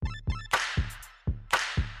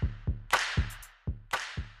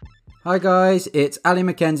Hi guys, it's Ali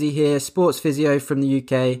Mackenzie here, sports physio from the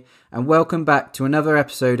UK, and welcome back to another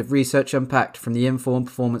episode of Research Unpacked from the Informed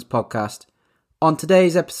Performance podcast. On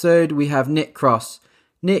today's episode, we have Nick Cross.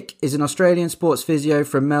 Nick is an Australian sports physio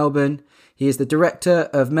from Melbourne. He is the director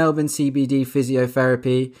of Melbourne CBD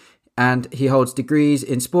Physiotherapy, and he holds degrees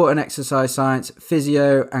in sport and exercise science,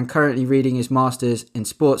 physio, and currently reading his master's in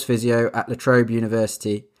sports physio at La Trobe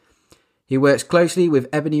University. He works closely with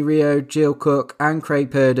Ebony Rio, Jill Cook and Craig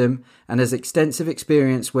Purdom and has extensive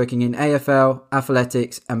experience working in AFL,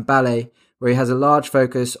 athletics and ballet, where he has a large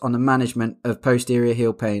focus on the management of posterior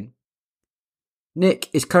heel pain. Nick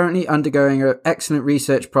is currently undergoing an excellent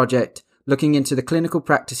research project looking into the clinical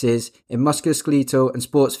practices in musculoskeletal and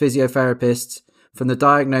sports physiotherapists from the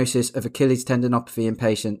diagnosis of Achilles tendinopathy in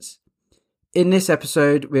patients. In this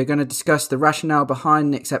episode, we are going to discuss the rationale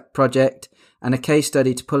behind Nick's project and a case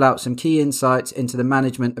study to pull out some key insights into the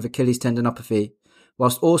management of Achilles tendinopathy,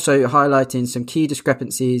 whilst also highlighting some key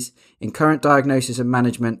discrepancies in current diagnosis and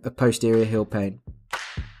management of posterior heel pain.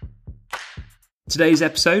 Today's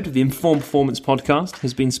episode of the Informed Performance podcast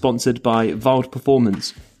has been sponsored by Vald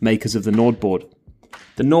Performance, makers of the NordBoard.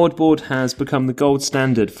 The NordBoard has become the gold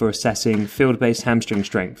standard for assessing field-based hamstring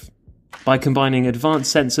strength. By combining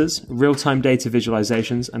advanced sensors, real-time data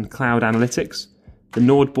visualizations and cloud analytics, the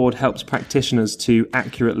NordBoard helps practitioners to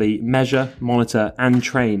accurately measure, monitor and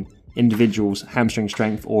train individuals' hamstring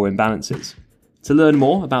strength or imbalances. To learn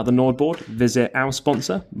more about the NordBoard, visit our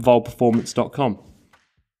sponsor, valdperformance.com.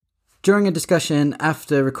 During a discussion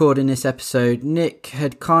after recording this episode, Nick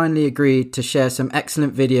had kindly agreed to share some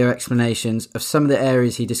excellent video explanations of some of the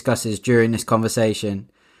areas he discusses during this conversation.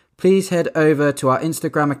 Please head over to our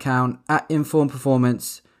Instagram account at Informed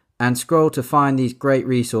Performance and scroll to find these great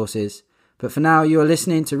resources. But for now, you are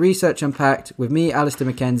listening to Research Unpacked with me, Alistair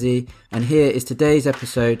Mackenzie, and here is today's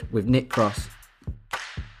episode with Nick Cross.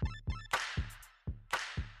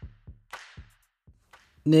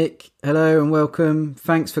 Nick, hello and welcome.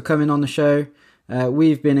 Thanks for coming on the show.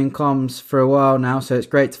 We've been in comms for a while now, so it's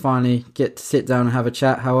great to finally get to sit down and have a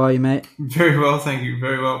chat. How are you, mate? Very well, thank you.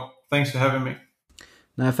 Very well. Thanks for having me.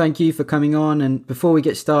 Now, thank you for coming on. And before we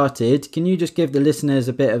get started, can you just give the listeners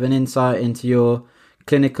a bit of an insight into your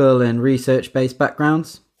clinical and research-based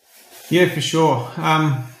backgrounds? Yeah, for sure.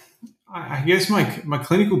 I guess my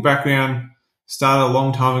clinical background started a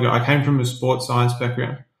long time ago. I came from a sports science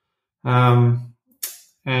background, and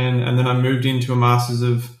then I moved into a master's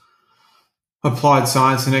of applied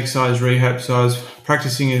science and exercise rehab. So I was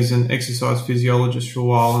practicing as an exercise physiologist for a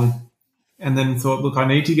while, and then thought, look, I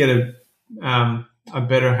need to get a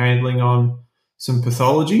better handling on some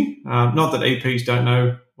pathology. Not that EPs don't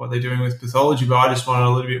know what they're doing with pathology, but I just wanted a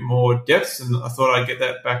little bit more depth, and I thought I'd get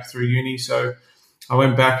that back through uni. So I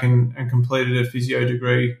went back and completed a physio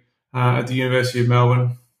degree at the University of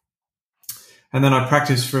Melbourne. And then I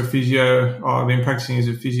practiced for a physio. I've been practicing as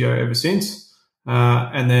a physio ever since.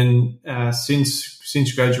 And then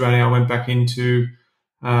since graduating, I went back into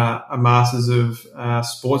a master's of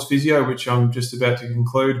sports physio, which I'm just about to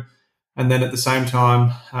conclude. And then at the same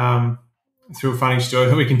time, through a funny story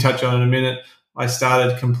that we can touch on in a minute, I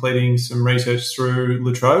started completing some research through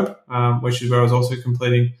La Trobe, which is where I was also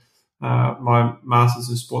completing my Masters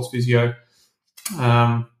of Sports Physio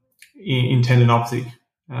in tendinopathy.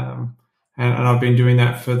 And I've been doing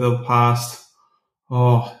that for the past,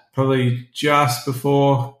 probably just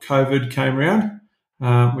before COVID came around,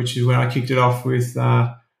 which is when I kicked it off with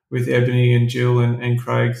Ebony and Jill and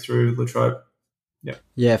Craig through La Trobe.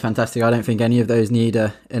 Yeah, fantastic. I don't think any of those need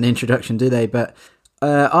an introduction, do they? But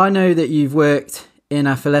I know that you've worked in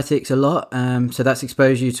athletics a lot, so that's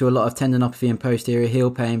exposed you to a lot of tendinopathy and posterior heel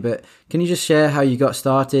pain. But can you just share how you got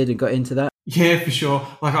started and got into that? Yeah, for sure.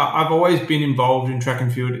 Like I've always been involved in track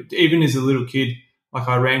and field, even as a little kid. Like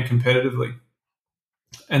I ran competitively,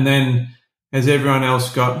 and then as everyone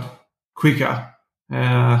else got quicker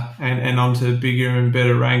and onto bigger and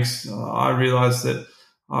better ranks, I realised that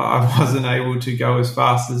I wasn't able to go as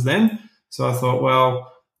fast as them. So I thought, well,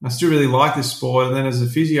 I still really like this sport. And then as a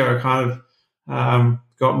physio, I kind of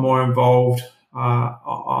got more involved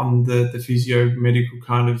on the physio medical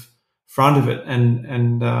kind of front of it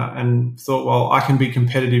and thought, well, I can be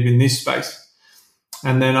competitive in this space.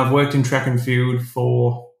 And then I've worked in track and field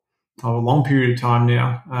for a long period of time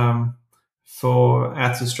now for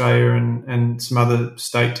ATS Australia and some other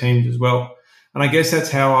state teams as well. And I guess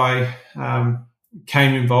that's how I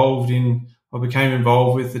became involved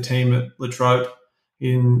with the team at La Trobe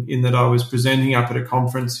in that I was presenting up at a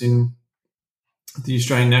conference in the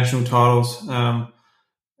Australian national titles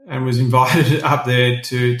and was invited up there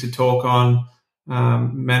to talk on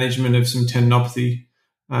management of some tendinopathy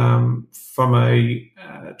from a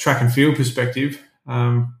track and field perspective.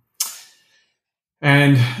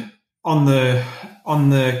 And on the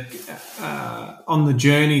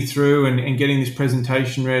journey through and getting this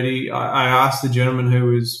presentation ready, I asked the gentleman who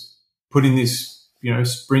was putting this,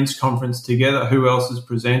 sprints conference together, who else is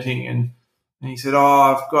presenting, and he said,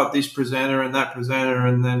 I've got this presenter and that presenter,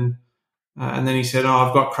 and then he said,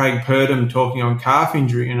 I've got Craig Purdom talking on calf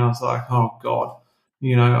injury, and I was like, oh God,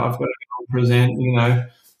 I've got to go and present,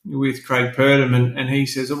 with Craig Purdom, and he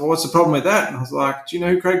says, well, what's the problem with that? And I was like, do you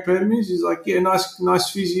know who Craig Purdom is? He's like, yeah, nice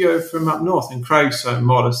physio from up north. And Craig's so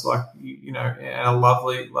modest, like, and a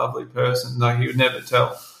lovely, lovely person. Like, he would never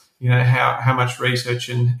tell, how much research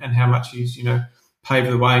and how much he's,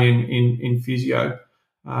 paved the way in physio,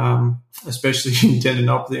 especially in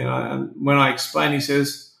tendinopathy. And when I explained, he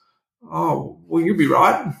says, oh, well, you'll be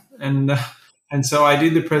right. And so I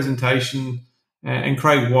did the presentation, and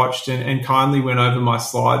Craig watched and kindly went over my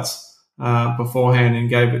slides beforehand and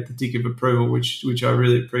gave it the tick of approval, which I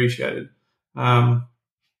really appreciated. And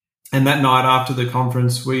that night after the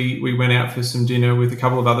conference, we went out for some dinner with a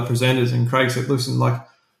couple of other presenters, and Craig said, listen, like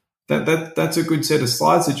that's a good set of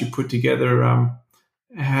slides that you put together.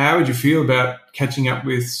 How would you feel about catching up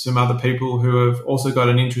with some other people who have also got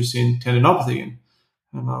an interest in tendinopathy?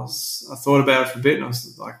 And I thought about it for a bit, and I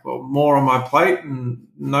was like, well, more on my plate and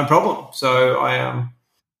no problem. So I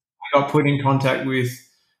got put in contact with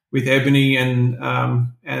Ebony and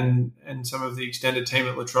some of the extended team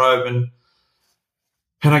at La Trobe, and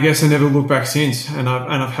I guess I never looked back since. And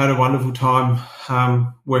I've had a wonderful time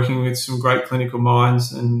working with some great clinical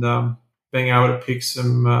minds and being able to pick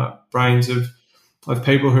some brains of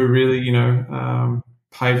people who really,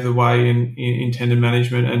 pave the way in tendon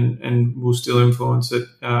management and will still influence it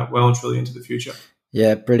well and truly into the future.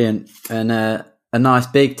 Yeah, brilliant. And a nice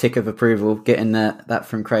big tick of approval getting that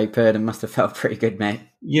from Craig Purdom must have felt pretty good, mate.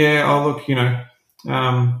 Yeah, look,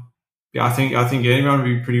 I think anyone would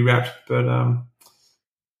be pretty rapt, but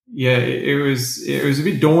it was a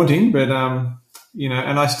bit daunting, but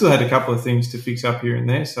and I still had a couple of things to fix up here and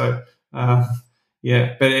there, so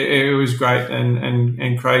but it was great,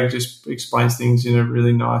 and Craig just explains things in a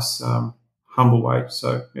really nice, humble way.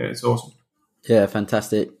 So yeah, it's awesome. Yeah,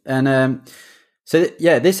 fantastic. And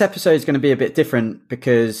this episode is going to be a bit different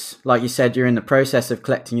because, like you said, you're in the process of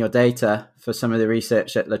collecting your data for some of the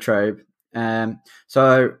research at La Trobe.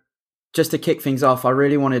 So just to kick things off, I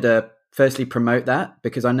really wanted to firstly promote that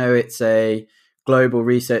because I know it's a global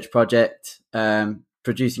research project.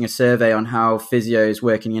 Producing a survey on how physios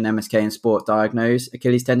working in MSK and sport diagnose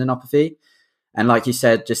Achilles tendinopathy. And like you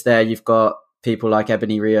said just there, you've got people like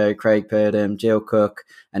Ebony Rio, Craig Purdom, Jill Cook,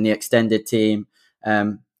 and the extended team.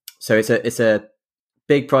 So it's a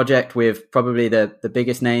big project with probably the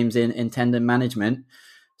biggest names in tendon management.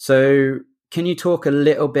 So can you talk a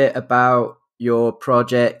little bit about your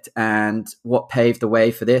project and what paved the way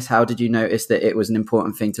for this? How did you notice that it was an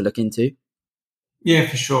important thing to look into? Yeah,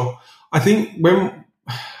 for sure. I think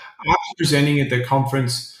after presenting at the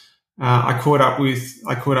conference, I caught up with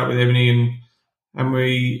Ebony and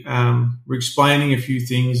we were explaining a few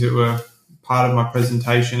things that were part of my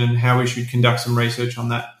presentation and how we should conduct some research on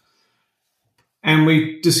that. And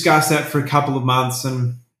we discussed that for a couple of months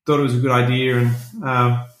and thought it was a good idea.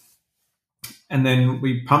 And then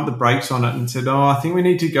we pumped the brakes on it and said, I think we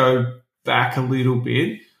need to go back a little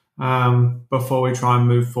bit before we try and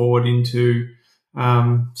move forward into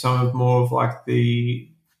some of more of like the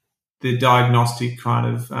diagnostic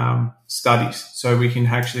kind of studies, so we can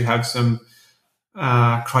actually have some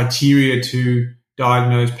criteria to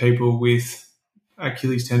diagnose people with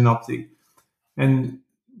Achilles tendinopathy. And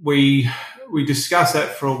we discussed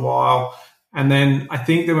that for a while, and then I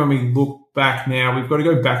think that when we look back now, we've got to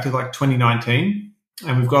go back to like 2019,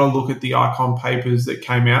 and we've got to look at the ICON papers that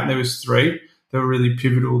came out. And there was 3 that were really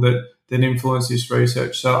pivotal that influenced this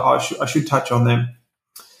research. So I should touch on them.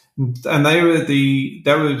 And that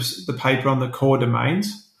was the paper on the core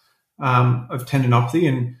domains of tendinopathy.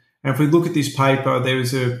 And if we look at this paper, there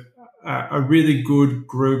was a really good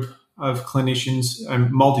group of clinicians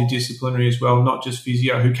and multidisciplinary as well, not just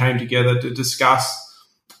physio, who came together to discuss,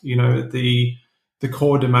 the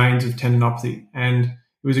core domains of tendinopathy. And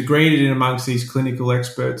it was agreed in amongst these clinical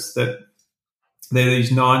experts that there are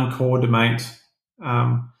these 9 core domains.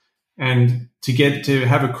 And to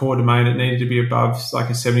have a core domain, it needed to be above like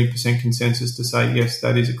a 70% consensus to say, yes,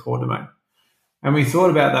 that is a core domain. And we thought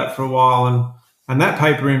about that for a while, and that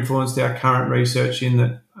paper influenced our current research in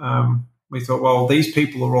that we thought, well, these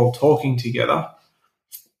people are all talking together.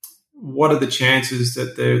 What are the chances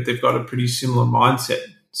that they've got a pretty similar mindset?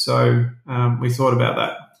 So we thought about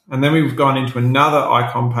that. And then we've gone into another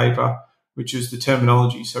ICON paper which is the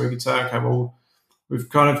terminology. So we could say, okay, well, we've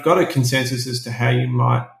kind of got a consensus as to how you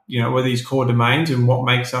might, what are these core domains and what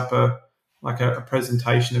makes up a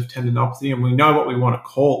presentation of tendinopathy, and we know what we want to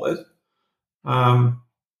call it.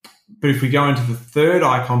 But if we go into the third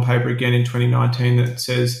ICOM paper again in 2019, that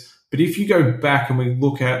says, but if you go back and we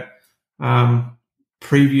look at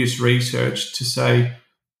previous research to say,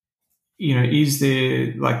 is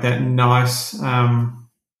there like that nice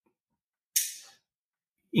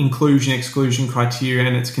inclusion exclusion criteria,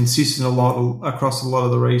 and it's consistent across a lot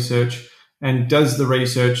of the research, and does the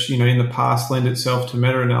research in the past lend itself to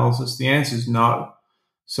meta-analysis? The answer is no.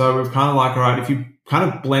 So we've kind of like, all right, if you kind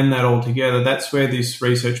of blend that all together, that's where this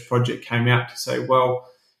research project came out to say, well,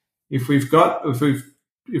 if we've got the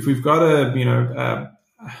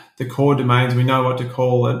core domains, we know what to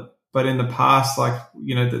call it, but in the past, that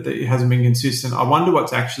it hasn't been consistent. I wonder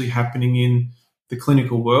what's actually happening in the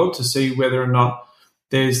clinical world to see whether or not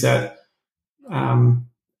there's that, whether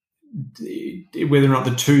or not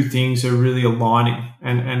the two things are really aligning,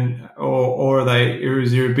 or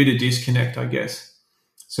is there a bit of disconnect, I guess.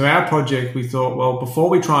 So our project, we thought, well, before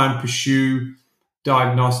we try and pursue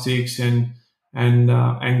diagnostics and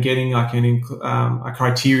getting like a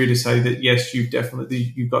criteria to say that yes, you've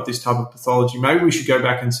got this type of pathology, maybe we should go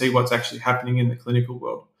back and see what's actually happening in the clinical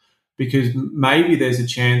world, because maybe there's a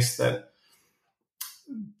chance that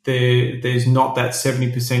there's not that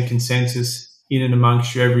 70% consensus in and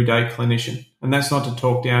amongst your everyday clinician, and that's not to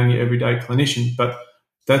talk down your everyday clinician, but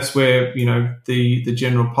that's where the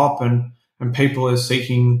general pop and people are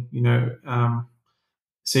seeking an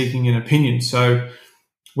opinion. So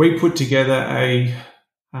we put together a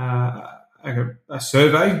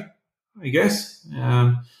survey, I guess,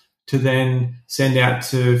 to then send out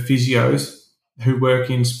to physios who work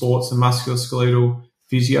in sports and musculoskeletal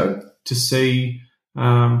physio to see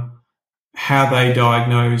how they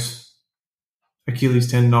diagnose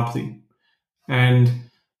Achilles tendinopathy. And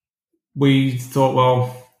we thought,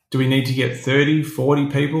 well, do we need to get 30, 40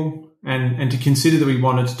 people? And to consider that we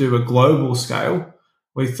wanted to do a global scale,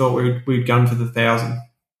 we thought we'd gun for the 1,000,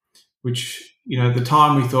 which, at the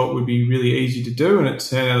time we thought would be really easy to do, and it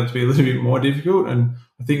turned out to be a little bit more difficult. And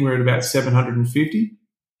I think we're at about 750.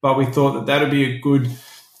 But we thought that would be a good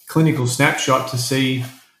clinical snapshot to see,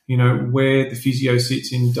 where the physio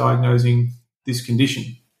sits in diagnosing this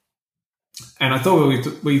condition. And I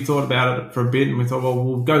thought we thought about it for a bit, and we thought, well,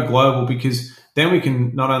 we'll go global, because then we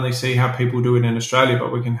can not only see how people do it in Australia,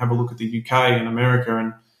 but we can have a look at the UK and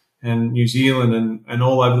America and New Zealand and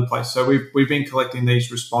all over the place. So we've been collecting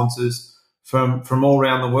these responses from all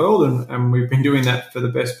around the world, and we've been doing that for the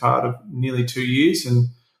best part of nearly 2 years, and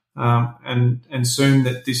soon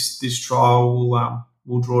that this trial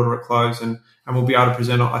will draw to a close, and we'll be able to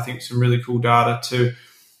present, I think, some really cool data to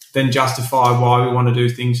then justify why we want to do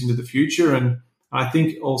things into the future, and I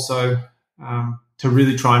think also to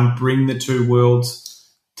really try and bring the two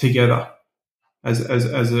worlds together as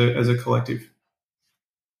a collective.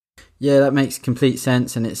 Yeah, that makes complete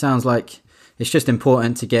sense, and it sounds like it's just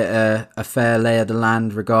important to get a fair lay of the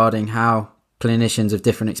land regarding how clinicians of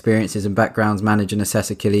different experiences and backgrounds manage and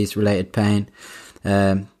assess Achilles-related pain,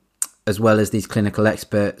 as well as these clinical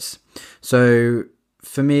experts. So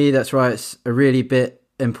for me, that's right, it's a really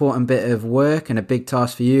important bit of work and a big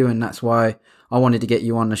task for you, and that's why I wanted to get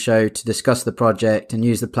you on the show to discuss the project and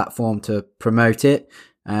use the platform to promote it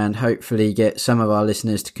and hopefully get some of our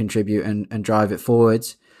listeners to contribute and drive it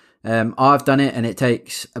forwards. I've done it, and it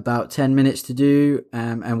takes about 10 minutes to do,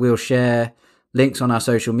 and we'll share links on our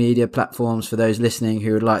social media platforms for those listening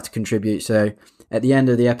who would like to contribute. So at the end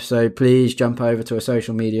of the episode, please jump over to a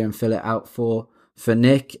social media and fill it out for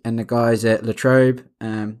Nick and the guys at La Trobe,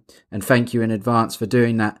 and thank you in advance for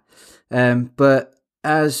doing that. But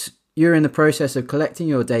as you're in the process of collecting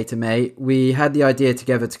your data, mate, we had the idea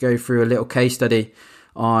together to go through a little case study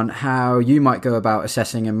on how you might go about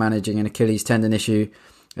assessing and managing an Achilles tendon issue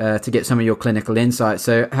to get some of your clinical insights.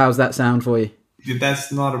 So how's that sound for you?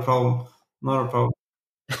 That's not a problem. Not a problem.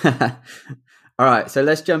 All right, so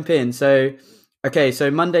let's jump in. So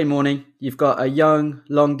Monday morning, you've got a young,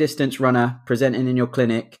 long-distance runner presenting in your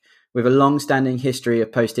clinic with a long-standing history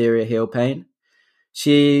of posterior heel pain.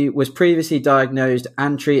 She was previously diagnosed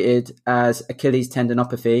and treated as Achilles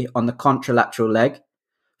tendinopathy on the contralateral leg.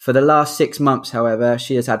 For the last 6 months, however,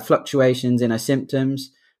 she has had fluctuations in her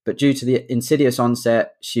symptoms, but due to the insidious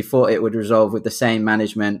onset, she thought it would resolve with the same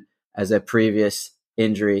management as her previous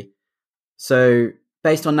injury. So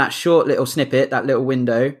based on that short little snippet, that little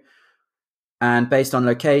window, and based on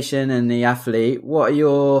location and the athlete, what are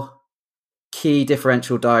your key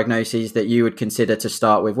differential diagnoses that you would consider to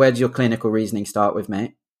start with? Where does your clinical reasoning start with,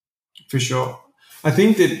 mate? For sure. I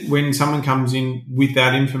think that when someone comes in with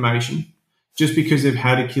that information, just because they've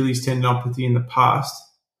had Achilles tendinopathy in the past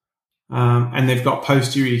and they've got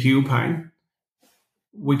posterior heel pain,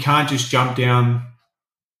 we can't just jump down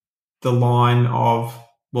the line of,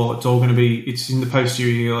 well, it's in the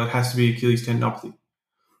posterior heel, it has to be Achilles tendinopathy.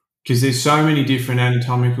 Because there's so many different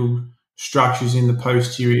anatomical structures in the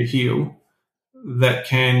posterior heel that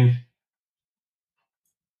can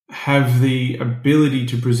have the ability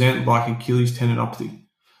to present like Achilles tendinopathy.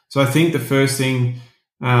 So I think the first thing,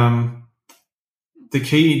 the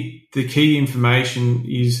key information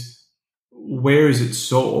is where is it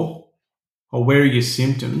sore, or where are your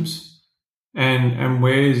symptoms, and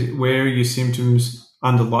where are your symptoms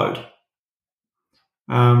under load?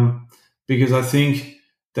 Because I think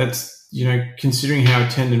that's, considering how a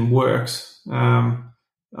tendon works,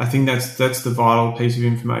 I think that's the vital piece of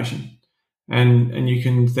information, and you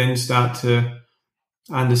can then start to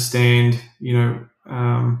understand,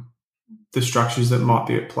 the structures that might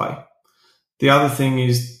be at play. The other thing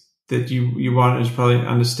is that you want to probably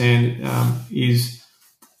understand is,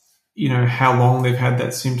 how long they've had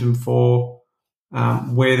that symptom for,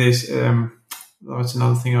 where there's, that's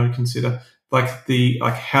another thing I'd consider, like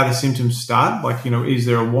how the symptoms start. Like, is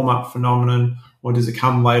there a warm up phenomenon, or does it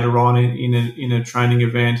come later on in a training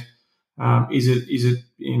event? Is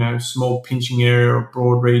it small pinching area or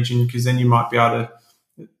broad region? Because then you might be able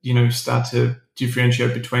to, start to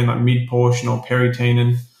differentiate between like mid portion or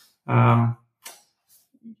peritoneum.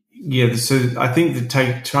 So I think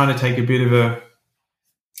trying to take a bit of a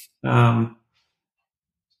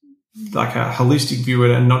like a holistic view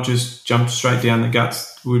at it and not just jump straight down the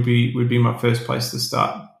guts would be my first place to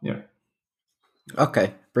start. Yeah.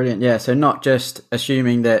 Okay, brilliant. Yeah, so not just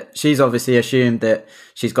assuming that she's obviously assumed that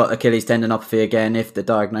she's got Achilles tendinopathy again if the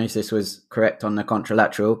diagnosis was correct on the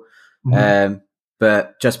contralateral. Mm-hmm.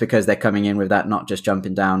 But just because they're coming in with that, not just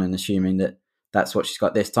jumping down and assuming that that's what she's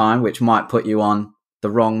got this time, which might put you on the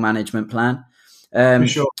wrong management plan. For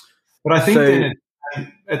sure. But I think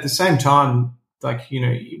then at the same time, like,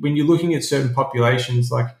 when you're looking at certain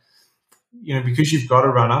populations, like, because you've got a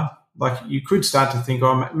runner, like you could start to think,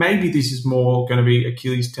 oh, maybe this is more going to be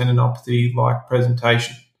Achilles tendinopathy like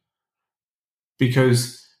presentation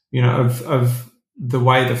because, of the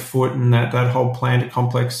way the foot and that whole plantar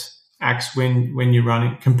complex acts when you're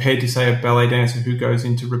running, compared to, say, a ballet dancer who goes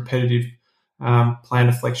into repetitive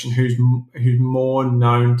plantar flexion, who's more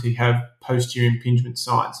known to have posterior impingement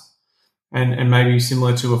signs, and maybe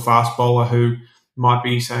similar to a fast bowler who might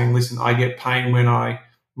be saying, listen, I get pain when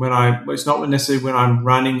it's not necessarily when I'm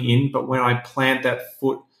running in, but when I plant that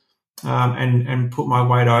foot and put my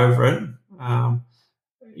weight over it,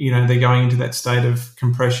 they're going into that state of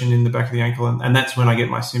compression in the back of the ankle, and that's when I get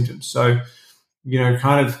my symptoms. So,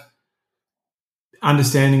 kind of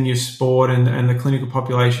understanding your sport and the clinical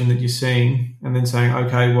population that you're seeing, and then saying,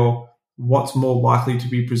 okay, well, what's more likely to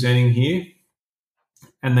be presenting here?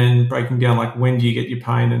 And then breaking down, like, when do you get your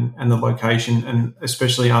pain and the location, and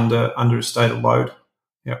especially under a state of load.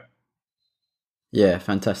 Yeah. Yeah,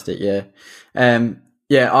 fantastic. Yeah.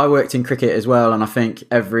 I worked in cricket as well, and I think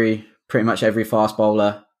pretty much every fast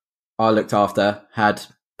bowler I looked after had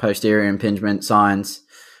posterior impingement signs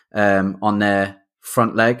on their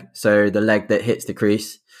front leg, so the leg that hits the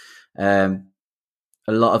crease. A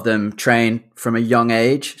lot of them train from a young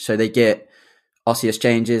age, so they get osseous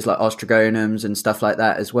changes like osteogonums and stuff like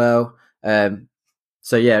that as well.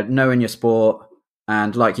 So yeah, knowing your sport,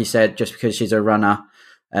 and like you said, just because she's a runner,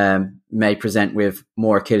 may present with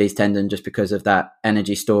more Achilles tendon just because of that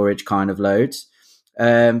energy storage kind of loads.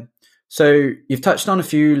 So you've touched on a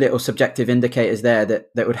few little subjective indicators there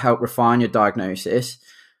that would help refine your diagnosis.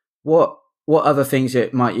 What other things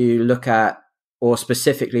might you look at, or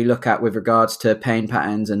specifically look at, with regards to pain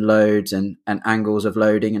patterns and loads and angles of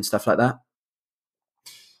loading and stuff like that?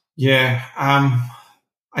 Yeah,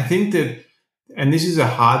 I think that, and this is a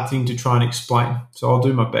hard thing to try and explain, so I'll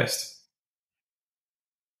do my best,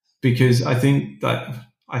 because I think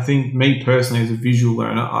me personally, as a visual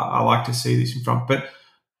learner, I like to see this in front. But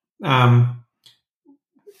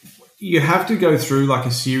you have to go through like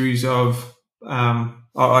a series of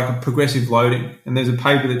like a progressive loading, and there's a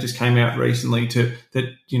paper that just came out recently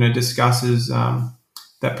that discusses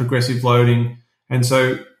that progressive loading. And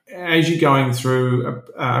so as you're going through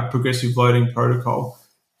a progressive loading protocol,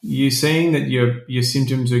 you're seeing that your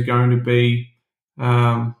symptoms are going to be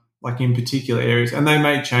like in particular areas, and they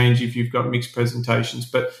may change if you've got mixed presentations.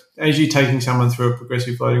 But as you're taking someone through a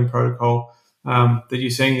progressive loading protocol, that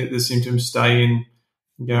you're seeing that the symptoms stay in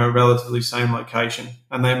a relatively same location,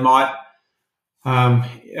 and they might,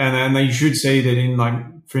 and you should see that in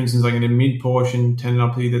like for instance, like in a mid-portion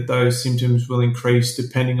tendinopathy, that those symptoms will increase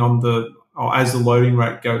depending on as the loading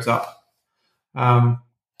rate goes up.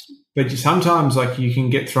 But sometimes, like, you can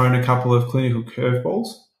get thrown a couple of clinical curveballs.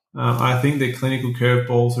 I think the clinical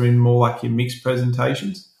curveballs are in more like your mixed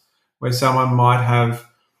presentations, where someone might have,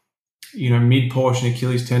 mid-portion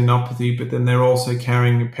Achilles tendinopathy, but then they're also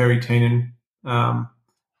carrying a peritonean,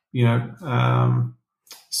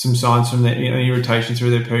 some signs from the irritation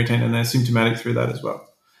through their peritoneum, and they're symptomatic through that as well.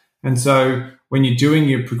 And so when you're doing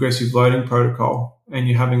your progressive loading protocol and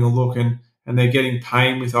you're having a look and they're getting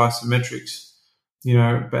pain with isometrics,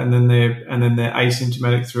 and then they're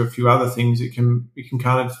asymptomatic through a few other things, it can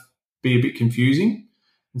kind of be a bit confusing.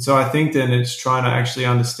 And so I think then it's trying to actually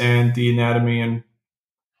understand the anatomy and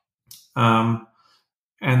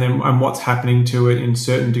what's happening to it in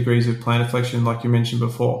certain degrees of plantar flexion, like you mentioned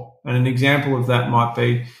before. And an example of that might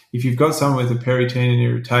be if you've got someone with a peritonean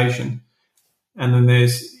irritation, and then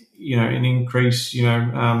there's an increased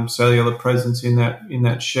cellular presence in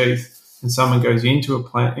that sheath, and someone goes into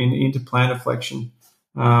plantar flexion,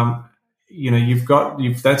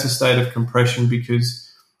 that's a state of compression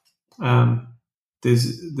because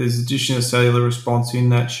there's additional cellular response in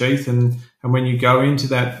that sheath, and when you go into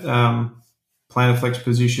that plantar flex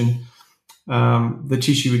position, the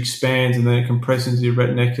tissue expands and then it compresses the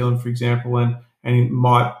retinaculum, for example, and it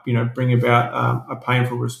might bring about a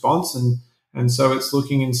painful response, and so it's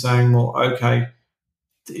looking and saying, well, okay,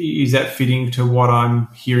 is that fitting to what I'm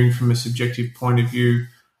hearing from a subjective point of view?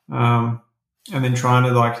 And then trying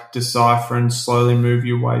to decipher and slowly move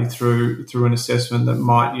your way through an assessment that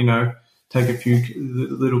might take a few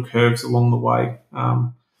little curves along the way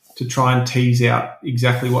to try and tease out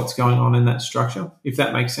exactly what's going on in that structure, if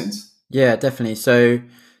that makes sense. Yeah, definitely. So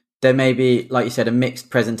there may be, like you said, a mixed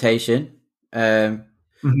presentation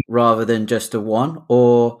rather than just a one,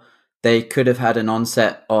 or they could have had an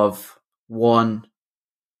onset of one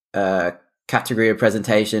category of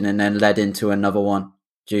presentation and then led into another one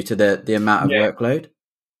due to the amount of workload.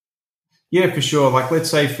 Yeah, for sure. Like, let's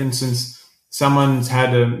say, for instance, someone's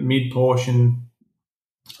had a mid-portion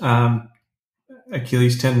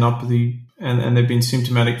Achilles tendinopathy and they've been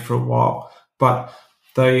symptomatic for a while, but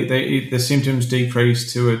the symptoms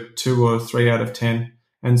decrease to a 2 or 3 out of 10,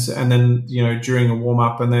 and then during a warm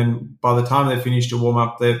up, and then by the time they've finished a warm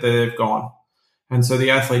up, they've gone, and so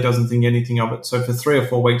the athlete doesn't think anything of it. So for 3 or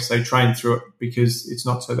 4 weeks they train through it because it's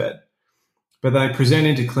not so bad. But they present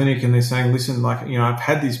into clinic and they're saying, listen, I've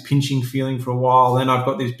had this pinching feeling for a while, then I've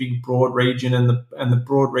got this big broad region, and the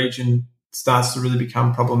broad region starts to really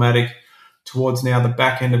become problematic towards now the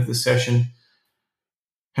back end of the session.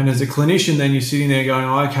 And as a clinician, then you're sitting there going,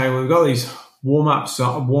 oh, okay, well, we've got these warm-up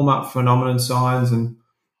phenomenon signs, and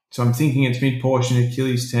so I'm thinking it's mid-portion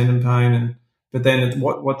Achilles tendon pain, but then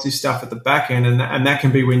what's this stuff at the back end? And that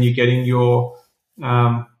can be when you're getting your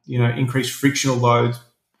increased frictional loads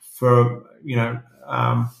for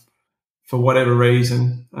whatever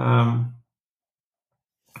reason, and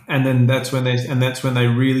then that's when they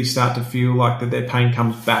really start to feel like that their pain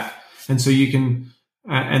comes back, and so you can.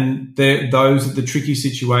 And those are the tricky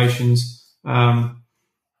situations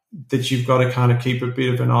that you've got to kind of keep a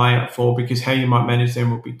bit of an eye out for, because how you might manage them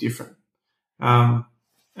will be different. And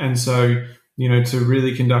so, to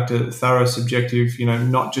really conduct a thorough subjective,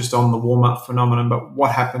 not just on the warm-up phenomenon, but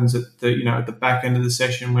what happens at the back end of the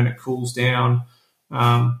session when it cools down,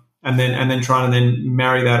 and then trying to then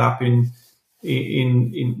marry that up in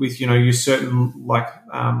with your certain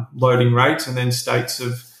loading rates, and then states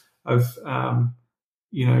of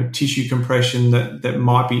tissue compression that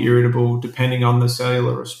might be irritable depending on the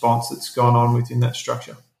cellular response that's gone on within that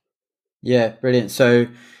structure. Yeah, brilliant. So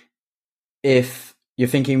if you're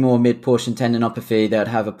thinking more mid-portion tendinopathy, that would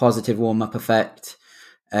have a positive warm-up effect.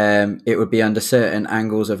 It would be under certain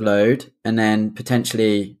angles of load, and then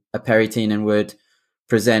potentially a peritoneum would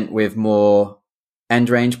present with more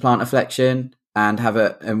end-range plantar flexion and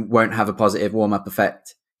won't have a positive warm-up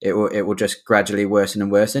effect. It will just gradually worsen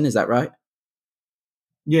and worsen. Is that right?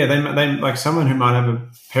 Yeah, they like someone who might have a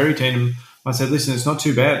peritoneum might say, listen, it's not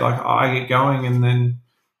too bad. Like, I get going,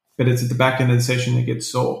 but it's at the back end of the session it gets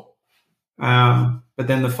sore. But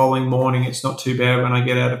then the following morning, it's not too bad when I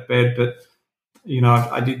get out of bed. But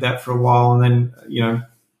I did that for a while, and then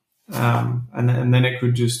and then it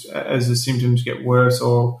could just, as the symptoms get worse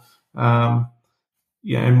or and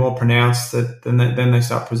more pronounced, then they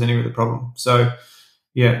start presenting with a problem. So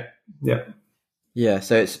yeah. Yeah,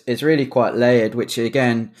 so it's really quite layered, which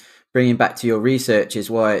again, bringing back to your research, is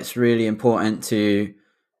why it's really important to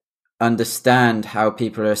understand how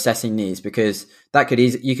people are assessing these, because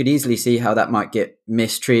you could easily see how that might get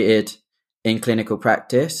mistreated in clinical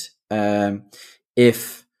practice.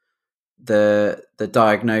 If the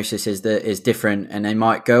diagnosis is different, and they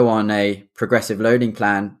might go on a progressive loading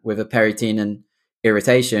plan with a peritonean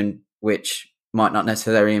irritation, which might not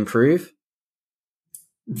necessarily improve.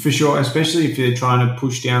 For sure, especially if you're trying to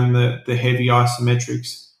push down the heavy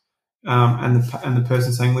isometrics, and the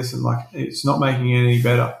person saying, "Listen, like it's not making it any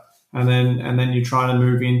better," and then you're trying to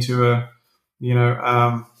move into a,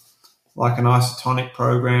 like an isotonic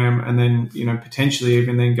program, and then potentially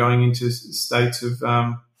even then going into states of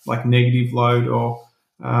like negative load, or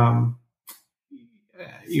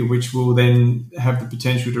which will then have the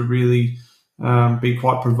potential to really be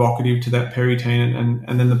quite provocative to that peritoneum,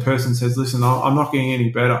 and then the person says, "Listen, I'm not getting any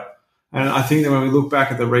better." And I think that when we look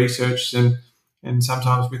back at the research and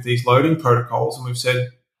sometimes with these loading protocols, and we've said,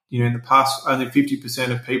 in the past, only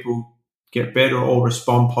 50% of people get better or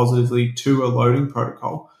respond positively to a loading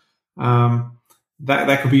protocol.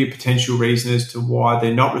 That could be a potential reason as to why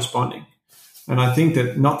they're not responding. And I think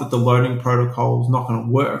that not that the loading protocol is not going to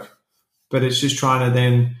work, but it's just trying to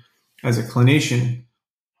then, as a clinician,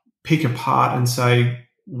 pick apart and say,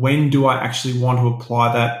 when do I actually want to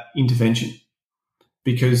apply that intervention?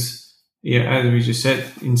 Because, as we just said,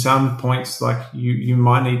 in some points, like you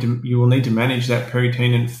will need to manage that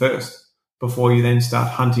peritoneum first before you then start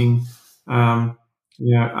hunting.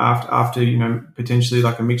 After potentially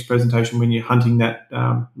like a mixed presentation, when you're hunting that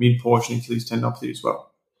mid portion Achilles tendinopathy as well.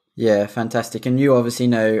 Yeah, fantastic. And you obviously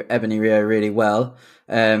know Ebony Rio really well,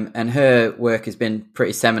 and her work has been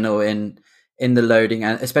pretty seminal in the loading,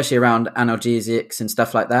 and especially around analgesics and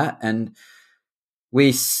stuff like that. And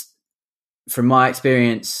we, from my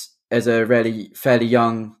experience as a really fairly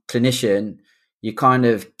young clinician, you kind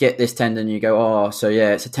of get this tendon, you go, oh, so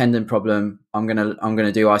yeah, it's a tendon problem. I'm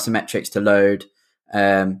gonna do isometrics to load,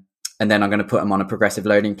 and then I'm going to put them on a progressive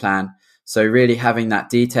loading plan. So really having that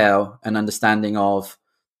detail and understanding of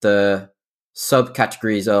the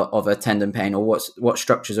subcategories of a tendon pain, or what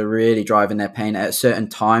structures are really driving their pain at a certain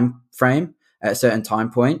time frame, at a certain time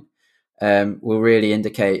point, will really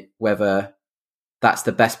indicate whether that's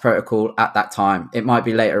the best protocol at that time. It might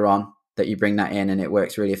be later on that you bring that in and it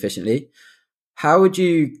works really efficiently. How would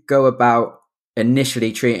you go about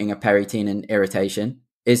initially treating a peritoneal irritation?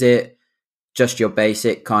 Is it just your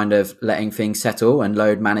basic kind of letting things settle and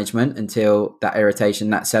load management until that irritation,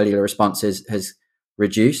 that cellular response has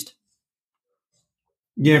reduced?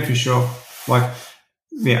 Yeah, for sure. Like,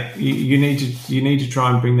 yeah, you need to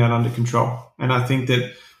try and bring that under control. And I think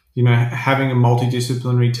that, having a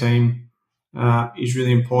multidisciplinary team is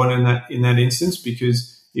really important in that instance,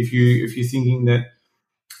 because if you're thinking that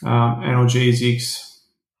analgesics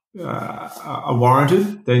are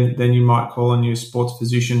warranted, then you might call on your sports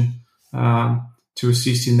physician to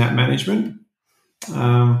assist in that management,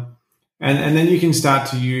 and then you can start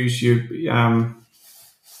to use your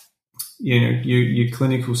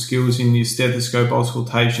clinical skills in your stethoscope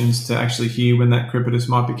auscultations to actually hear when that crepitus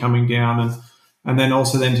might be coming down, and then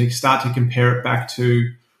also then to start to compare it back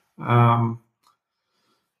to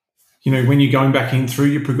when you're going back in through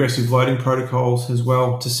your progressive loading protocols as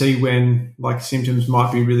well, to see when like symptoms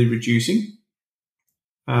might be really reducing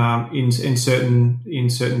in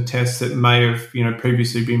certain tests that may have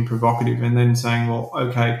previously been provocative, and then saying, well,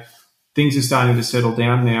 okay, things are starting to settle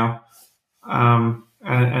down now,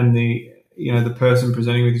 and the person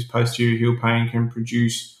presenting with this posterior heel pain can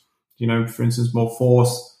produce for instance more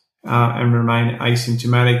force and remain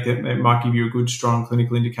asymptomatic. That it might give you a good strong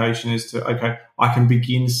clinical indication as to, okay, I can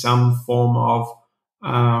begin some form of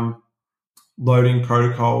loading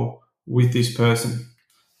protocol with this person.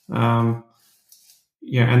 And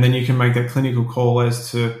then you can make that clinical call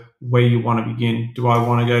as to where you want to begin. Do I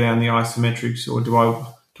want to go down the isometrics, or do I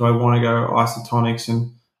want to go isotonics?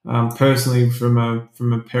 And personally, from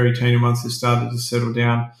a peritoneum, once it started to settle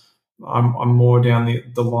down, I'm more down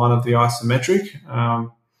the line of the isometric.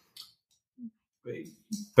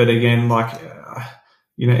 But again,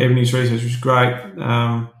 Ebony's research was great.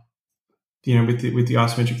 With the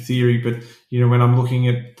isometric theory, but when I'm looking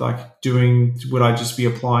at would I just be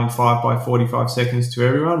applying 5 by 45 seconds to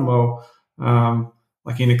everyone? Well,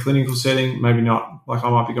 in a clinical setting, maybe not. Like I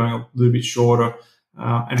might be going a little bit shorter,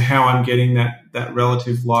 and how I'm getting that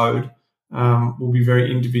relative load will be very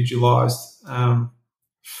individualized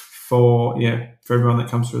for everyone that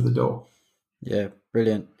comes through the door. Yeah,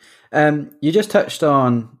 brilliant. You just touched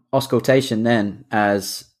on auscultation then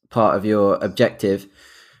as part of your objective.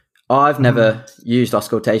 I've never used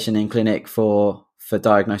auscultation in clinic for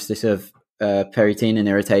diagnosis of peritoneal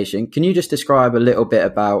irritation. Can you just describe a little bit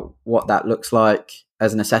about what that looks like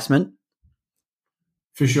as an assessment?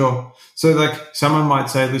 For sure. So someone might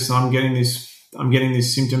say, listen, I'm getting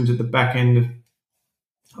these symptoms at the back end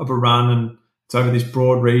of a run, and it's over this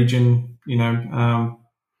broad region, I'd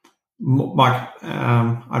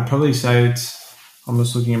probably say I'm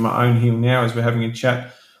just looking at my own heel now as we're having a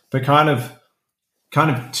chat, but kind of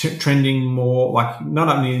trending more like not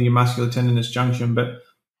up near your muscular tendinous junction, but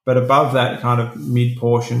above that kind of mid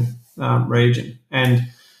portion region. And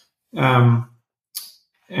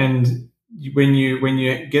when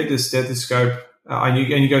you get the stethoscope and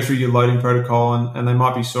you go through your loading protocol, and they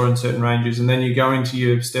might be sore in certain ranges, and then you go into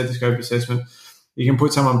your stethoscope assessment, you can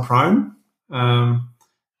put someone prone,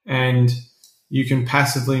 and you can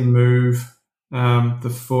passively move the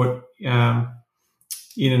foot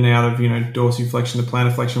in and out of dorsiflexion to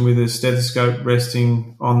plantar flexion with a stethoscope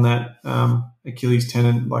resting on that Achilles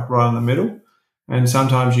tendon, like right in the middle. And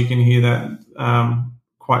sometimes you can hear that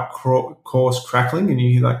quite coarse crackling, and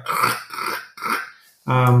you hear like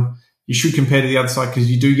you should compare to the other side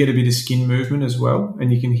because you do get a bit of skin movement as well,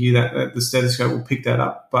 and you can hear that the stethoscope will pick that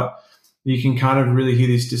up. But you can kind of really hear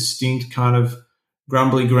this distinct kind of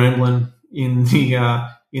grumbly grambling in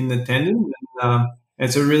the tendon. And,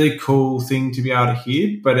 it's a really cool thing to be able to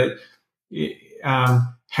hear, but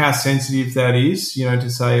how sensitive that is, to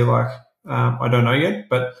say like I don't know yet,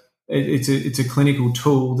 but it's a clinical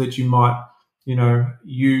tool that you might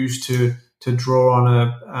use to draw on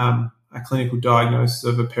a clinical diagnosis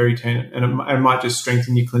of a peritendon, and it might just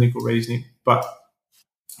strengthen your clinical reasoning. But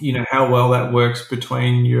how well that works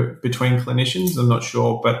between clinicians, I'm not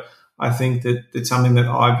sure, but I think that it's something that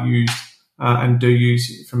I've used and do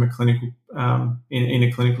use from a clinical in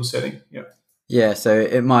a clinical setting. Yeah. Yeah. So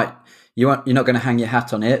it might you're not going to hang your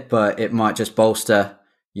hat on it, but it might just bolster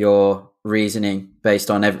your reasoning based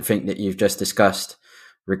on everything that you've just discussed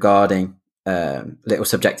regarding little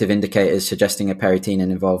subjective indicators suggesting a peritoneal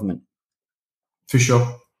involvement. For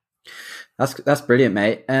sure. That's brilliant,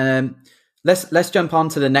 mate. Let's jump on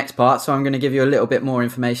to the next part. So I'm going to give you a little bit more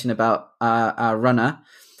information about our runner.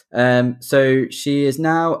 So she is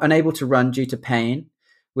now unable to run due to pain,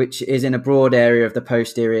 which is in a broad area of the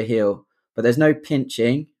posterior heel, but there's no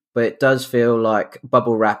pinching, but it does feel like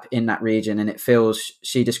bubble wrap in that region, and it feels,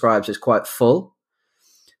 she describes, as quite full.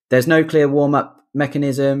 There's no clear warm-up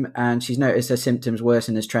mechanism, and she's noticed her symptoms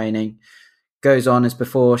worsen as training goes on as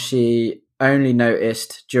before. She only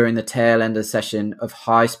noticed during the tail end of the session of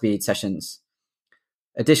high-speed sessions.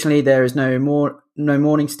 Additionally, there is no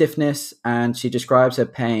morning stiffness, and she describes her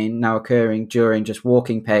pain now occurring during just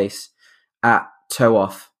walking pace at toe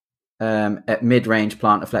off at mid-range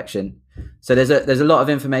plantar flexion. So there's a lot of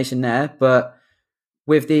information there, but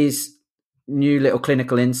with these new little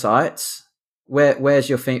clinical insights, where's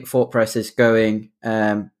your thought process going?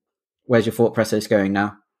 Where's your thought process going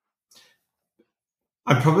now?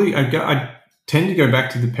 I tend to go back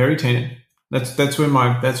to the peritendon. That's where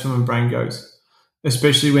my brain goes,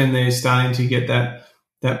 especially when they're starting to get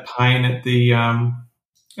that pain at the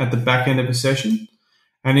back end of a session,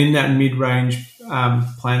 and in that mid-range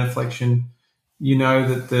plantar flexion,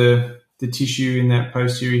 that the tissue in that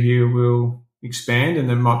posterior heel will expand,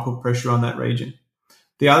 and it might put pressure on that region.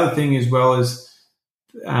 The other thing as well is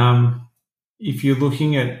if you're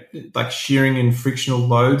looking at like shearing and frictional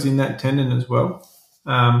loads in that tendon as well.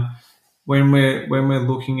 When we're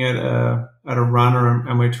looking at a runner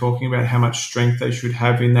and we're talking about how much strength they should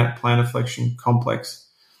have in that plantar flexion complex,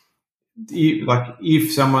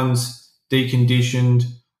 if someone's deconditioned,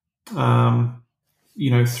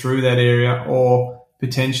 through that area, or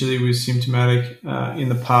potentially was symptomatic in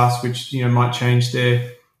the past, which might change their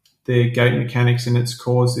gait mechanics, and it's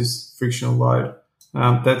caused this frictional load.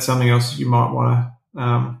 That's something else that you might want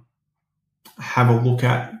to have a look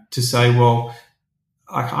at to say, well,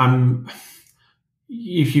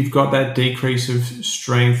 if you've got that decrease of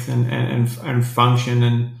strength and function,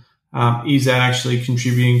 and is that actually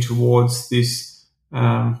contributing towards this?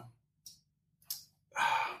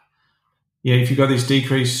 If you've got this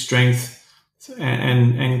decreased strength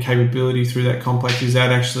and capability through that complex, is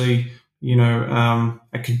that actually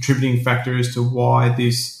a contributing factor as to why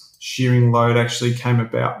this shearing load actually came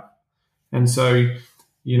about? And so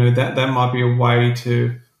that might be a way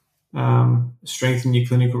to strengthen your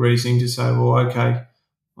clinical reasoning to say, well, okay,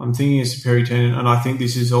 I'm thinking it's a peritendon, and I think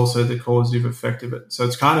this is also the causative effect of it. So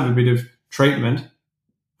it's kind of a bit of treatment,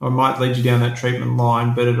 or it might lead you down that treatment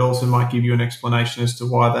line, but it also might give you an explanation as to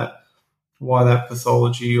why that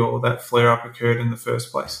pathology or that flare-up occurred in the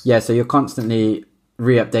first place. Yeah, so you're constantly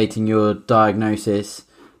re-updating your diagnosis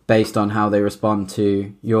based on how they respond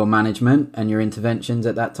to your management and your interventions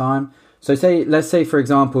at that time. So let's say, for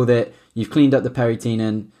example, that you've cleaned up the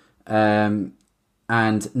peritendon,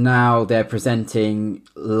 and now they're presenting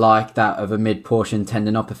like that of a mid-portion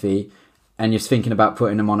tendinopathy, and you're thinking about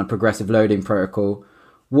putting them on a progressive loading protocol.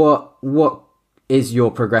 What is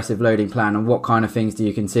your progressive loading plan, and what kind of things do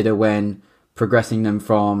you consider when progressing them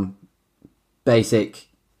from basic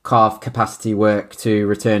calf capacity work to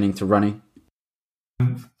returning to running?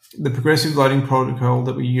 The progressive loading protocol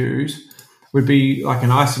that we use would be like an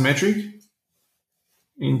isometric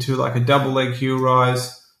into like a double leg heel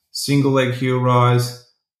rise, single leg heel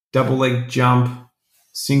rise, double leg jump,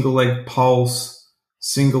 single leg pulse,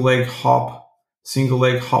 single leg hop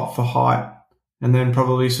for height, and then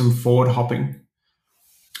probably some forward hopping.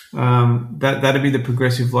 That'd be the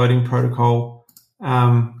progressive loading protocol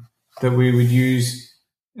that we would use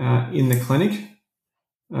in the clinic.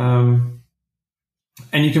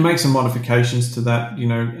 And you can make some modifications to that,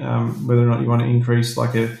 whether or not you want to increase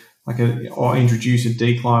or introduce a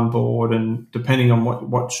decline board, and depending on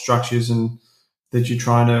what structures and that you're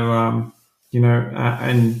trying to,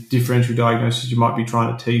 and differential diagnosis you might be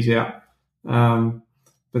trying to tease out.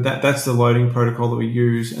 But that's the loading protocol that we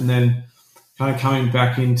use, and then kind of coming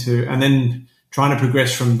back into, and then trying to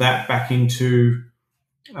progress from that back into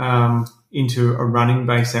a running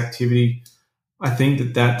based activity. I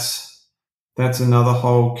think that's another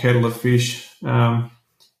whole kettle of fish,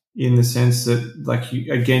 in the sense that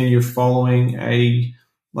you're following a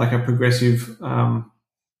progressive,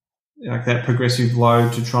 like that progressive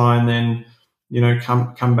load to try and then,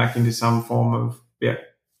 come back into some form of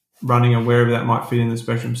running, or wherever that might fit in the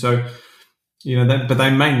spectrum. So, but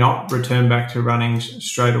they may not return back to running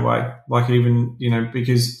straight away.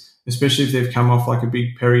 Because especially if they've come off like a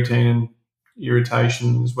big peritendon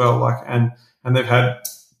irritation as well, and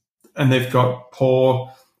they've got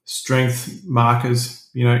poor strength markers,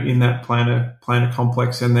 in that plantar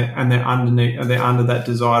complex, and they're under that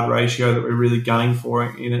desired ratio that we're really gunning for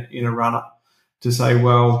in a runner, to say,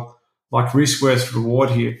 well, like risk versus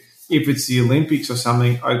reward here. If it's the Olympics or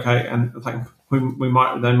something, okay, and they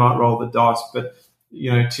might roll the dice, but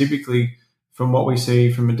typically from what we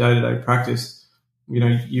see from a day-to-day practice,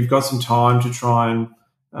 you've got some time to try and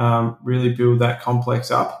really build that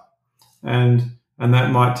complex up, and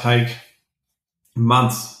that might take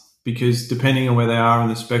months, because depending on where they are in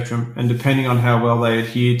the spectrum and depending on how well they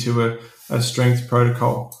adhere to a strength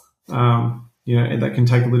protocol, and that can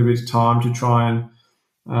take a little bit of time to try and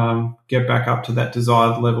get back up to that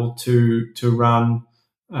desired level to run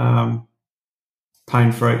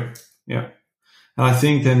pain-free. Yeah. And I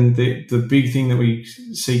think then the big thing that we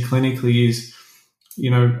see clinically is,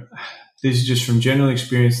 this is just from general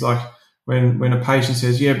experience, like when a patient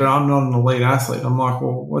says, yeah, but I'm not an elite athlete. I'm like,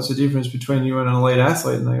 well, what's the difference between you and an elite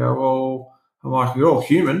athlete? And they go, well, I'm like, you're all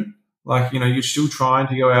human. You're still trying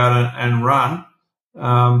to go out and run.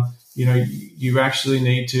 You actually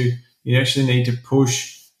need to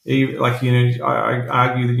push, I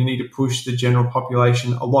argue that you need to push the general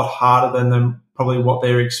population a lot harder than probably what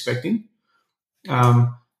they're expecting,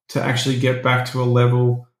 to actually get back to a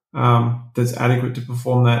level that's adequate to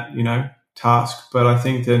perform that, task. But I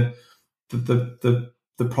think that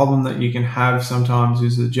the problem that you can have sometimes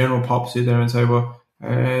is the general pop sit there and say, well,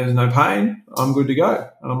 there's no pain, I'm good to go.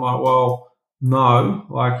 And I'm like, well, no,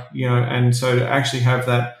 and so to actually have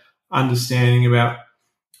that understanding about,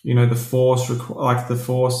 the force, the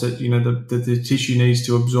force that, the tissue needs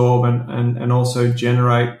to absorb and also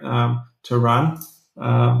generate to run.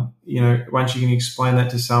 Once you can explain that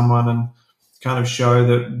to someone and kind of show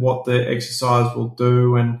that what the exercise will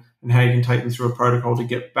do and how you can take them through a protocol to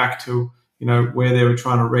get back to, where they were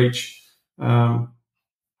trying to reach,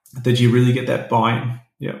 that you really get that buy-in.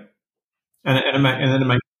 Yeah. And then it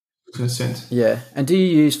makes sense. Yeah. And do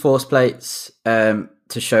you use force plates to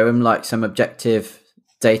show them like some objective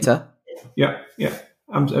data? Yeah.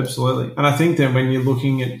 Absolutely. And I think that when you're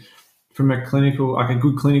looking at from a clinical, like a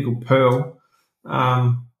good clinical pearl,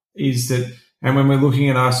 is that, and when we're looking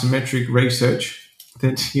at isometric research,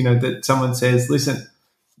 that, that someone says, listen,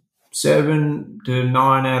 7 to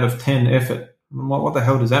 9 out of 10 effort. What the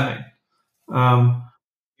hell does that mean?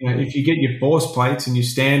 If you get your force plates and you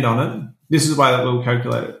stand on it, this is the way that we'll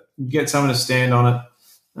calculate it. You get someone to stand on it,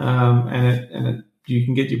 and you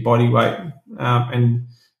can get your body weight,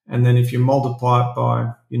 and then if you multiply it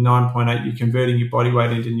by your 9.8, you're converting your body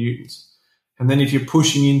weight into newtons. And then if you're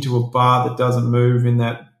pushing into a bar that doesn't move in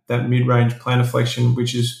that mid-range plantar flexion,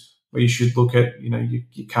 which is where you should look at,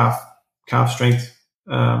 your calf strength,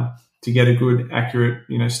 to get a good, accurate,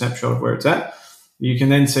 snapshot of where it's at. You can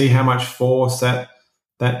then see how much force that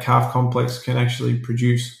calf complex can actually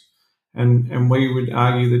produce. And we would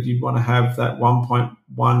argue that you'd want to have that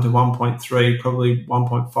 1.1 to 1.3, probably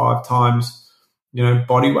 1.5 times,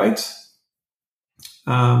 body weight.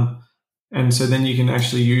 And so then you can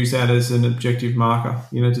actually use that as an objective marker,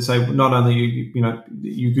 to say not only,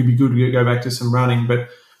 you could be good to go back to some running, but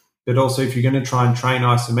But also, if you're going to try and train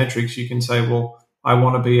isometrics, you can say, well, I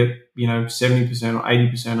want to be at 70% or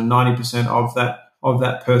 80% or 90% of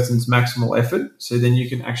that person's maximal effort. So then you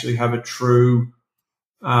can actually have a true,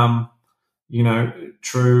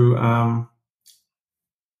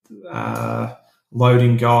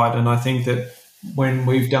 loading guide. And I think that when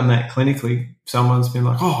we've done that clinically, someone's been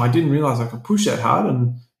like, "Oh, I didn't realize I could push that hard,"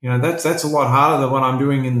 and that's a lot harder than what I'm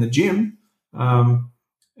doing in the gym.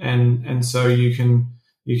 And so you can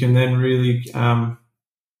then really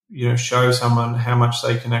show someone how much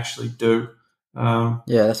they can actually do.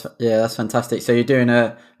 That's fantastic. So you're doing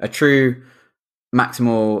a true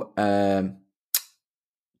maximal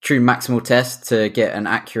test to get an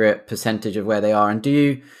accurate percentage of where they are. And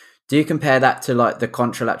do you compare that to like the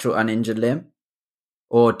contralateral uninjured limb,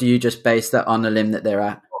 or do you just base that on the limb that they're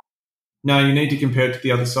at? No, you need to compare it to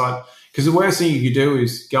the other side, because the worst thing you could do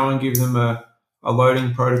is go and give them a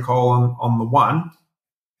loading protocol on the one,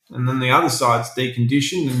 and then the other side's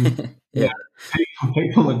deconditioned. And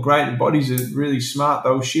people with great bodies are really smart.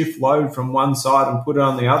 They'll shift load from one side and put it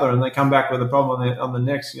on the other, and they come back with a problem on the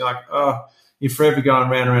next. You're like, oh, you're forever going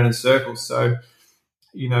round and round in circles. So,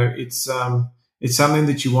 it's something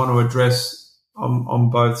that you want to address on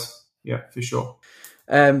both. Yeah, for sure.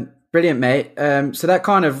 Brilliant, mate. So that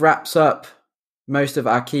kind of wraps up most of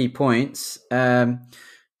our key points.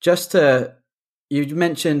 You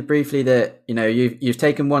mentioned briefly that you've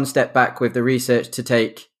taken one step back with the research to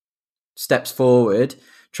take steps forward,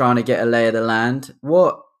 trying to get a lay of the land.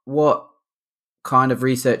 What kind of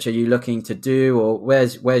research are you looking to do, or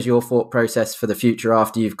where's your thought process for the future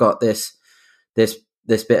after you've got this bit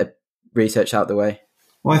of research out the way?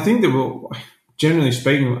 Well, I think that we'll, generally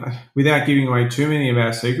speaking, without giving away too many of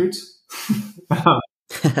our secrets, I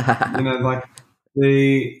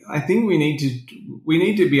think we need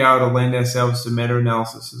to be able to lend ourselves to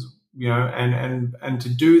meta-analysis, and to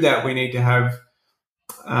do that we need to have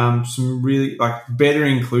some really better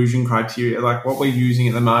inclusion criteria. Like what we're using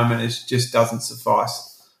at the moment just doesn't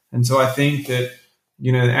suffice, and so I think that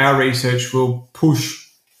our research will push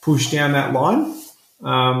down that line,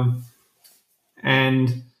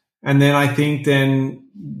 and then I think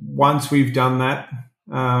once we've done that,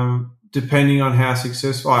 depending on how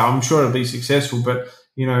successful, I'm sure it'll be successful, but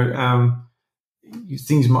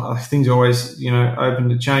things are always open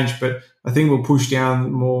to change. But I think we'll push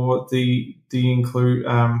down more the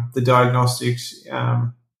diagnostics,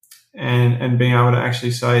 and being able to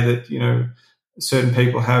actually say that certain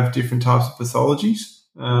people have different types of pathologies,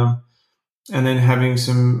 and then having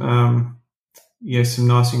some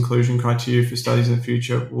nice inclusion criteria for studies in the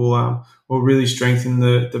future will really strengthen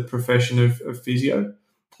the profession of physio,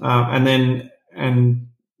 and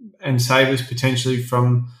save us potentially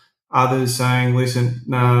from others saying, listen,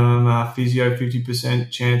 no, physio 50%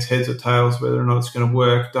 chance, heads or tails, whether or not it's going to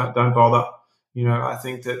work. Don't bother. I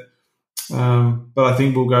think that, but I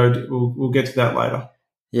think we'll get to that later.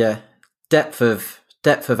 Yeah, depth of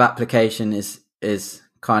application is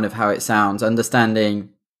kind of how it sounds.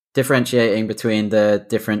 Differentiating between the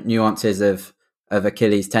different nuances of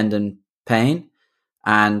Achilles tendon pain,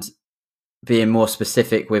 and being more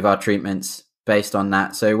specific with our treatments based on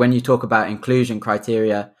that. So when you talk about inclusion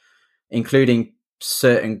criteria, including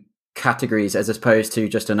certain categories as opposed to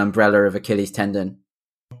just an umbrella of Achilles tendon.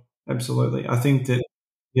 Absolutely. I think that,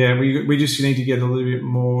 we just need to get a little bit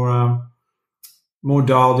more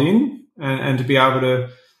dialed in, and to be able to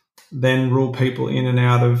then rule people in and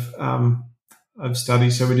out of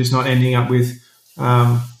studies. So we're just not ending up with,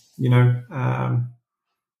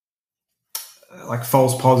 like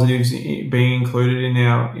false positives being included in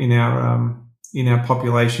our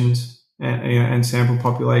populations and sample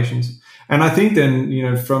populations. And I think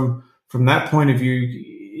then, from that point of view,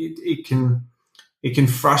 it can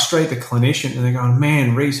frustrate the clinician, and they're going,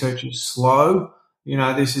 man, research is slow.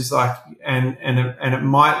 This is like, and it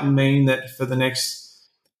might mean that for the next,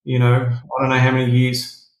 I don't know how many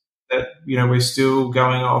years that, we're still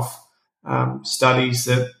going off studies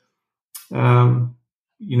that,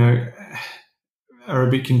 are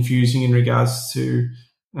a bit confusing in regards to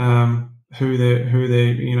who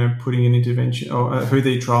they're putting an intervention, or who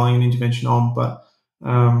they're trialing an intervention on. But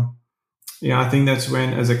I think that's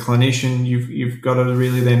when, as a clinician, you've got to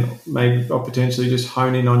really then maybe or potentially just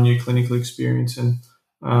hone in on your clinical experience, and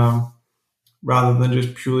rather than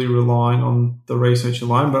just purely relying on the research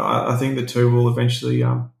alone. But I think the two will eventually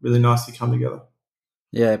really nicely come together.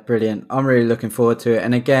 Yeah, brilliant. I'm really looking forward to it.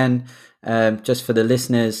 And again, just for the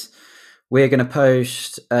listeners, we're going to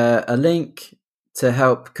post a link to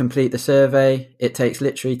help complete the survey. It takes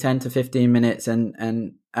literally 10 to 15 minutes.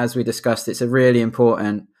 And as we discussed, it's a really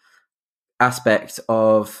important aspect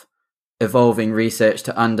of evolving research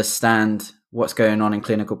to understand what's going on in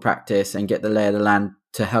clinical practice and get the lay of the land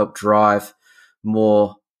to help drive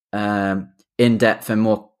more in-depth and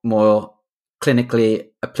more clinically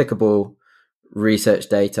applicable research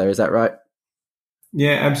data. Is that right?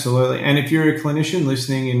 Yeah, absolutely. And if you're a clinician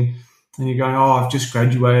listening and you're going, oh, I've just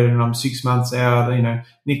graduated and I'm 6 months out,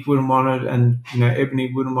 Nick wouldn't want it and,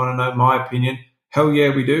 Ebony wouldn't want to know my opinion. Hell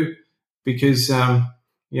yeah, we do. Because,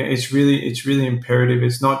 it's really imperative.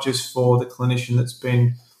 It's not just for the clinician that's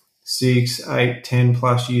been 6, 8, 10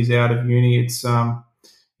 plus years out of uni. It's,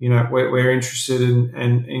 we're interested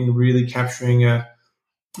in really capturing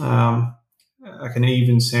like an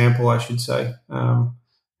even sample, I should say.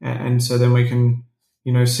 And so then we can,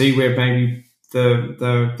 see where maybe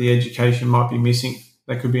the education might be missing.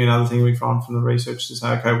 That could be another thing we find from the research to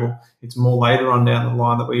say, okay, well, it's more later on down the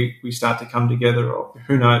line that we start to come together, or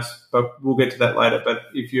who knows, but we'll get to that later. But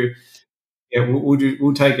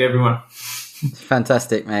we'll take everyone.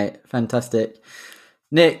 Fantastic, mate. Fantastic.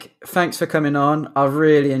 Nick, thanks for coming on. I've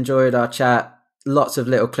really enjoyed our chat. Lots of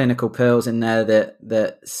little clinical pearls in there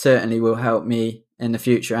that certainly will help me in the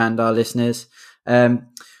future and our listeners.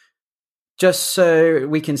 Just so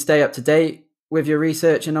we can stay up to date with your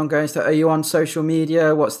research and ongoing stuff, are you on social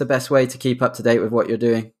media? What's the best way to keep up to date with what you're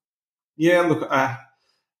doing? Yeah, look,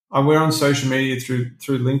 we're on social media through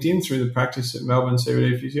LinkedIn, through the practice at Melbourne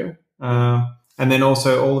CBD Physio. And then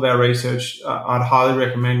also all of our research, I'd highly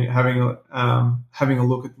recommend having a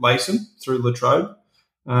look at LACEM through La Trobe,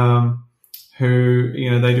 who,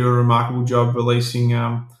 they do a remarkable job releasing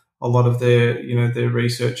a lot of their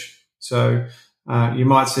research. So you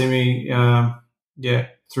might see me,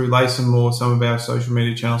 through LACEM or some of our social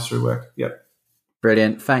media channels through work. Yep.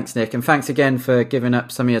 Brilliant. Thanks, Nick. And thanks again for giving up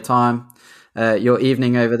some of your time, your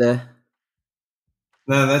evening over there.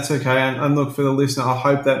 No, that's okay. And look, for the listener, I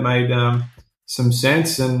hope that made some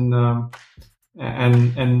sense and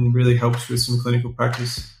really helps with some clinical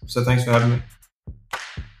practice. So thanks for having me.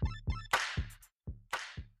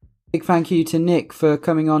 Big thank you to Nick for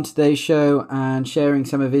coming on today's show and sharing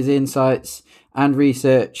some of his insights and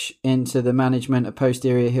research into the management of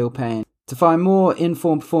posterior heel pain. To find more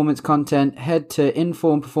Inform Performance content, head to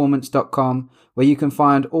informperformance.com, where you can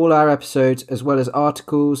find all our episodes as well as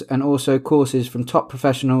articles and also courses from top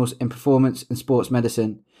professionals in performance and sports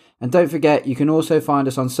medicine. And don't forget, you can also find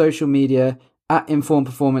us on social media at Inform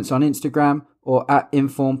Performance on Instagram or at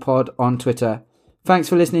InformPod on Twitter. Thanks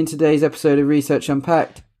for listening to today's episode of Research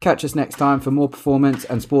Unpacked. Catch us next time for more performance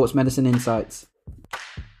and sports medicine insights.